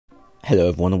Hello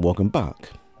everyone and welcome back.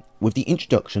 With the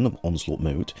introduction of Onslaught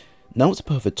mode, now it's a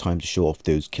perfect time to show off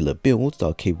those killer builds that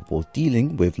are capable of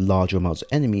dealing with larger amounts of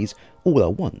enemies all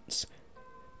at once.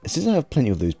 Since I have plenty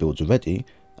of those builds already,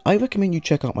 I recommend you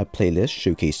check out my playlist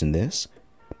showcasing this,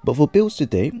 but for builds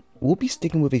today, we'll be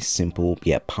sticking with a simple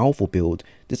yet powerful build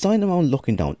designed around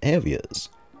locking down areas.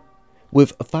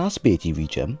 With a fast ability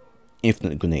regen,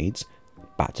 infinite grenades,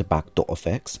 back-to-back dot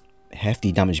effects,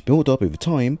 hefty damage build up over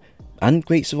time, and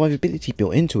great survivability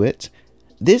built into it,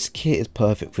 this kit is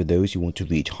perfect for those who want to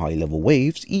reach high level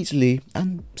waves easily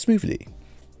and smoothly.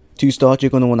 To start,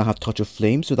 you're going to want to have Touch of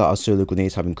Flame so that our solo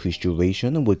grenades have increased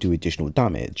duration and will do additional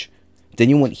damage. Then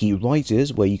you want Heat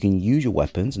Rises where you can use your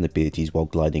weapons and abilities while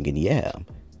gliding in the air.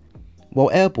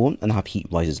 While airborne and have Heat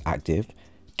Rises active,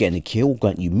 getting a kill will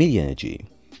grant you melee energy.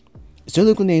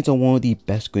 Solo grenades are one of the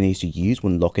best grenades to use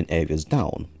when locking areas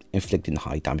down, inflicting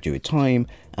high damage over time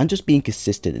and just being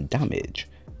consistent in damage.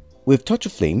 With Touch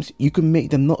of Flames, you can make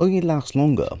them not only last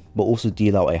longer, but also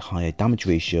deal out a higher damage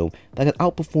ratio that can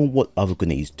outperform what other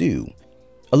grenades do.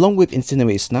 Along with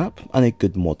Incinerate Snap and a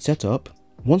good mod setup,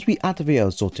 once we activate our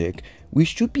exotic, we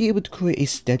should be able to create a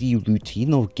steady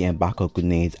routine of getting back our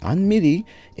grenades and melee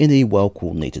in a well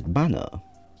coordinated manner.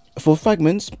 For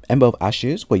Fragments, Ember of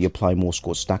Ashes where you apply more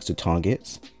scorched stacks to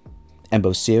targets, Ember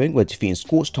of Searing where defeating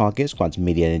scorched targets grants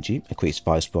melee energy and creates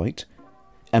Fire Sprite,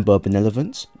 Ember of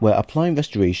Benevolence where applying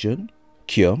Restoration,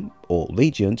 Cure or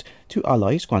Radiant to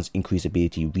allies grants increased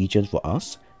ability regen for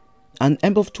us, and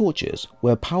Ember of Torches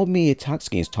where power melee attacks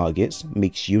against targets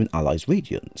makes you and allies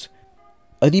radiant.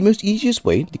 The most easiest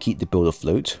way to keep the build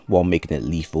afloat while making it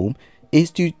lethal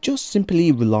is to just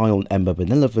simply rely on Ember of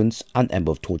Benevolence and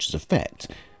Ember of Torches effect,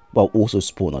 while also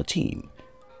supporting our team.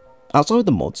 Outside of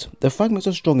the mods, the Fragments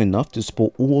are strong enough to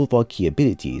support all of our key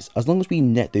abilities as long as we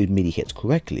net those melee hits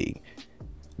correctly.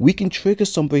 We can trigger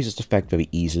Sunbracers effect very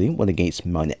easily when against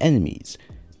minor enemies,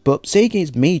 but say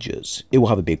against mages, it will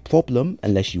have a big problem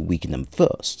unless you weaken them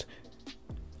first.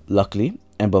 Luckily,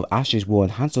 Ember of Ashes will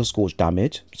enhance our scorch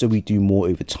damage so we do more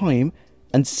over time,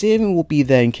 and Searing will be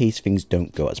there in case things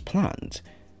don't go as planned.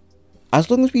 As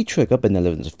long as we trigger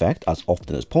Benevolence effect as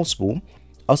often as possible,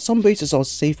 our Sunbracers are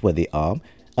safe where they are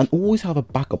and always have a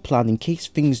backup plan in case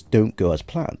things don't go as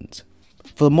planned.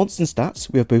 For the mods and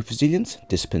stats, we have both Resilience,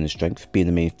 Discipline and Strength being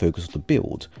the main focus of the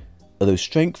build, although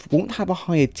Strength won't have a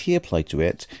higher tier applied to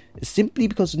it simply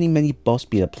because only many buffs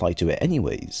being applied to it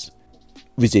anyways.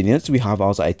 Resilience, we have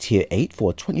ours at a tier 8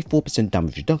 for a 24%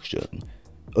 damage reduction.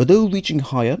 Although reaching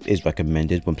higher is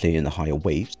recommended when playing in the higher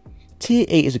waves, tier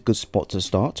 8 is a good spot to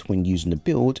start when using the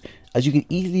build as you can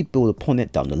easily build upon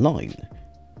it down the line.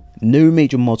 No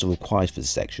major mods are required for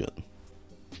this section.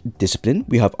 Discipline,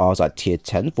 we have ours at tier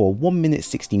 10 for a 1 minute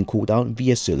 16 cooldown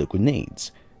via solo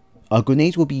grenades. Our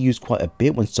grenades will be used quite a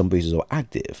bit when Sunbracers are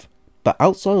active, but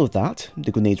outside of that,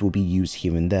 the grenades will be used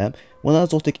here and there when our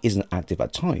exotic isn't active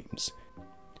at times.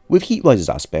 With Heat Rises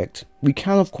aspect, we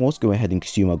can of course go ahead and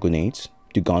consume our grenades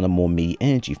to garner more melee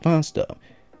energy faster,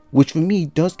 which for me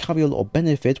does carry a lot of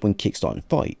benefit when kickstarting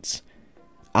fights.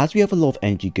 As we have a lot of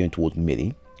energy going towards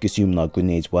melee, consuming our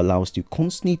grenades will allow us to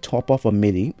constantly top off our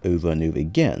melee over and over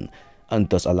again, and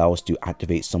thus allow us to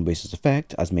activate Sunbracers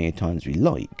effect as many times as we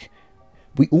like.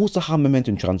 We also have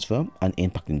Momentum Transfer and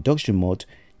Impact Induction mod,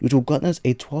 which will grant us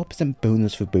a 12%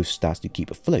 bonus for both stats to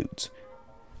keep afloat.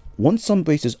 Once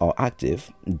Sunbracers are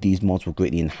active, these mods will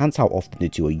greatly enhance how often the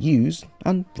two are used,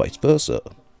 and vice versa.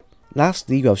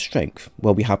 Lastly, we have Strength,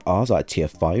 where we have ours at tier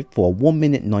 5 for a 1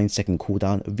 minute 9 second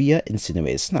cooldown via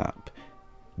Incinerate Snap.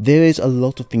 There is a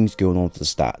lot of things going on for the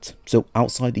stat, so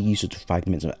outside the use of the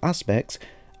Fragments and aspects,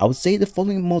 I would say the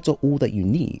following mods are all that you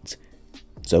need.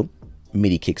 So,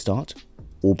 melee kickstart,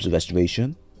 Orbs of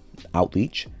Restoration,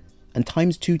 Outreach, and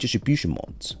 ×2 distribution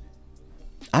mods.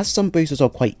 As Sunbracers are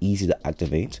quite easy to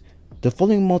activate, the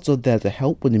following mods are there to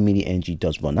help when the melee energy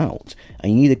does run out,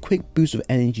 and you need a quick boost of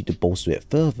energy to bolster it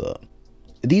further.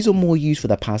 These are more used for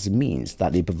their passive means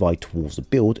that they provide towards the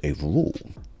build overall.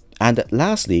 And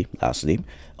lastly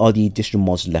are the additional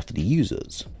mods left for the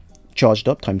users. Charged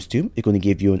Up ×2 is going to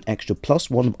give you an extra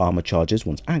 +1 of armor charges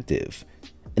once active,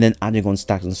 and then adding on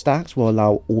stacks and stacks will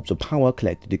allow Orbs of Power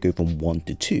collected to go from 1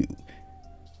 to 2.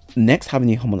 Next, having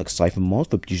a Harmonic Siphon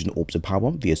mod for producing Orbs of Power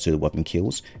via solo weapon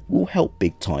kills will help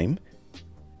big time,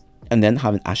 and then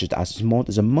having Ashes to Ashes mod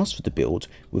is a must for the build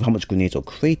with how much grenades are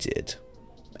created.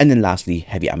 And then lastly,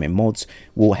 Heavy Ammo mods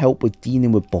will help with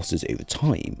dealing with bosses over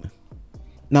time.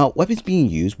 Now, weapons being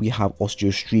used, we have Osteo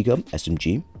Striga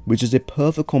SMG, which is a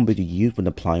perfect combo to use when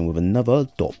applying with another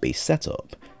dot-based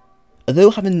setup.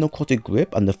 Although having Narcotic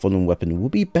Grip and the following weapon will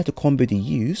be better combo to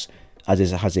use, as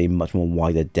it has a much more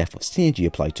wider depth of synergy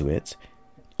applied to it,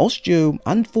 Osteo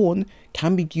and Thorn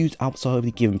can be used outside of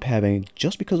the given pairing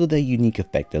just because of their unique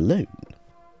effect alone.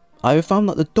 I have found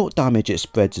that the dot damage it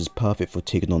spreads is perfect for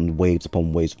taking on waves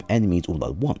upon waves of enemies all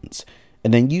at once,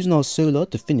 and then using our solar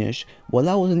to finish will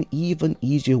allow us an even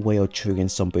easier way of triggering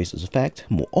Sunbracers' effect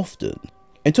more often.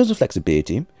 In terms of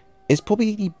flexibility, it's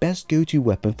probably the best go-to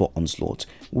weapon for Onslaught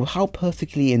with how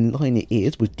perfectly in line it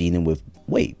is with dealing with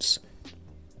waves.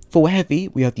 For heavy,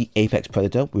 we have the Apex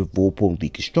Predator with Vorpal and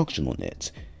Reconstruction on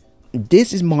it.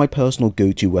 This is my personal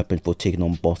go-to weapon for taking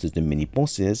on bosses and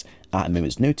mini-bosses at a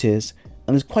moment's notice,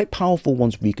 and is quite powerful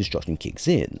once Reconstruction kicks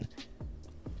in.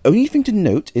 Only thing to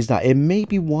note is that it may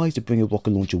be wise to bring a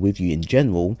rocket launcher with you in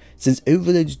general, since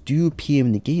overloads do appear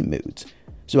in the game mode,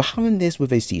 so having this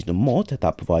with a seasonal mod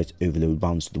that provides overload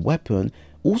rounds to the weapon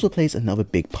also plays another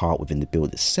big part within the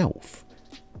build itself.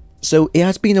 So it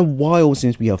has been a while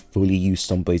since we have fully used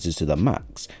Sunbracers to the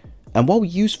max, and while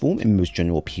useful in most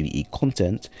general PvE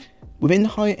content, within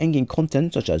higher endgame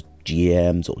content such as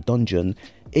GMs or dungeon,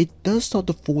 it does start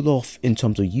to fall off in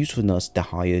terms of usefulness the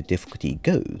higher difficulty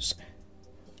goes.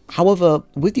 However,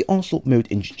 with the Onslaught mode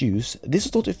introduced, this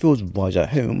is what it feels right at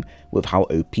home with how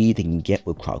OP they can get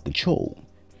with crowd control.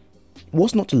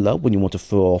 What's not to love when you want to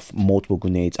throw off multiple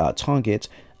grenades at a target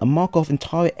and mark off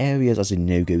entire areas as a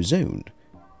no-go zone?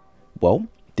 Well,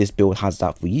 this build has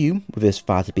that for you with its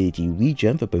fast ability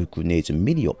regen for both grenades and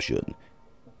melee option.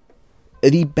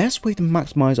 The best way to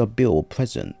maximize our build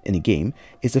present in the game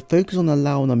is to focus on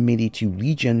allowing our melee to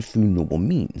regen through normal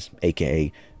means,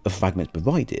 aka a fragment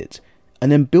provided,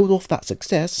 and then build off that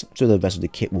success so the rest of the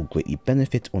kit will greatly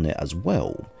benefit on it as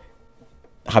well.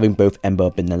 Having both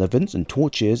Ember Benevolence and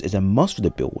Torches is a must for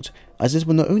the build, as this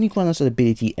will not only grant us that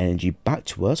ability energy back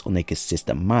to us on a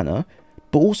consistent manner,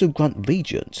 but also grant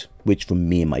Radiant, which for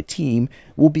me and my team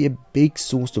will be a big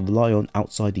source to rely on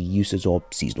outside the uses of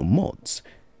seasonal mods.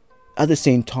 At the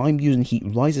same time, using Heat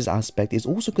Rises aspect is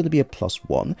also going to be a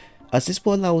 +1, as this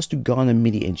will allow us to garner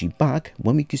melee energy back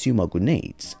when we consume our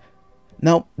grenades.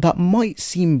 Now, that might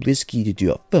seem risky to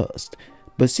do at first,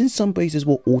 but since Sunbracers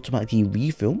will automatically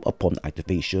refill upon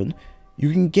activation,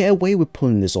 you can get away with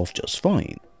pulling this off just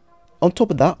fine. On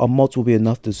top of that, our mods will be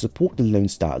enough to support the lone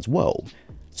stat as well,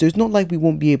 so it's not like we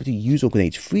won't be able to use our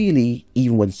grenades freely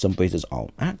even when Sunbracers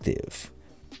aren't active.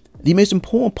 The most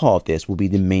important part of this will be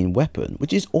the main weapon,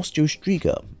 which is Osteo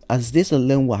Striga, as this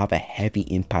alone will have a heavy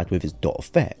impact with its dot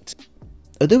effect.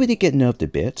 Although it did get nerfed a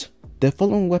bit, the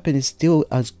following weapon is still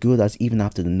as good as even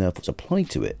after the nerf was applied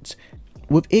to it.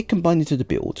 With it combined into the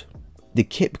build, the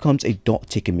kit becomes a dot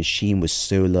ticking machine with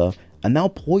solar and now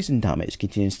poison damage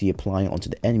continuously applying onto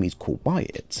the enemies caught by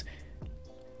it.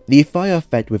 The fire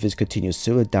effect with its continuous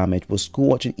solar damage will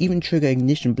scorch and even trigger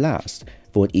ignition blast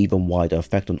for an even wider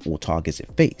effect on all targets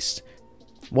it faced,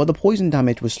 while the poison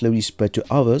damage will slowly spread to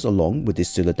others along with this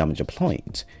solar damage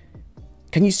applied.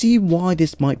 Can you see why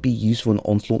this might be useful in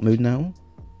Onslaught mode now?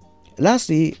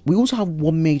 Lastly, we also have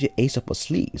one major ace up our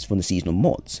sleeves from the seasonal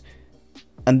mods,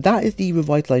 and that is the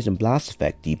Revitalize and Blast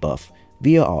effect debuff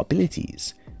via our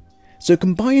abilities. So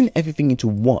combining everything into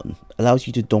one allows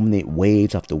you to dominate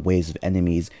waves after waves of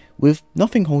enemies with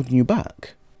nothing holding you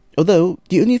back. Although,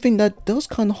 the only thing that does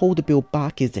kinda hold the build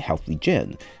back is the health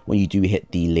regen when you do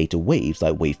hit the later waves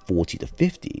like wave 40 to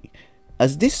 50,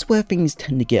 as this is where things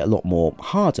tend to get a lot more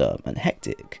harder and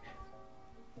hectic.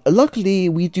 Luckily,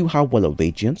 we do have Well of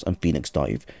Radiance and Phoenix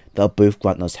Dive that are both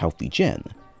granting us health regen,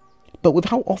 but with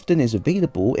how often it is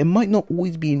available, it might not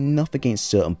always be enough against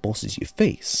certain bosses you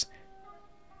face.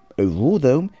 Overall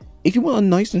though, if you want a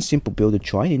nice and simple build to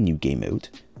try in new game mode,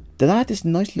 then I have this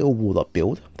nice little Warlock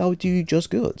build that will do you just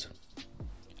good.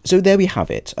 So there we have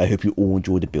it. I hope you all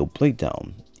enjoyed the build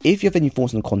breakdown. If you have any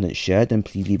thoughts on the content shared, then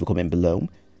please leave a comment below.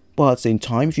 But at the same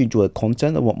time, if you enjoy the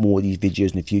content and want more of these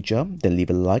videos in the future, then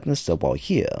leave a like and a sub while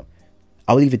here.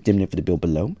 I will leave a dim link for the build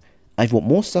below. And if you want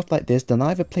more stuff like this, then I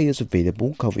have a playlist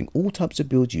available covering all types of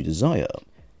builds you desire.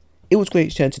 It was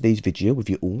great sharing today's video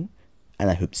with you all, and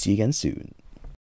I hope to see you again soon.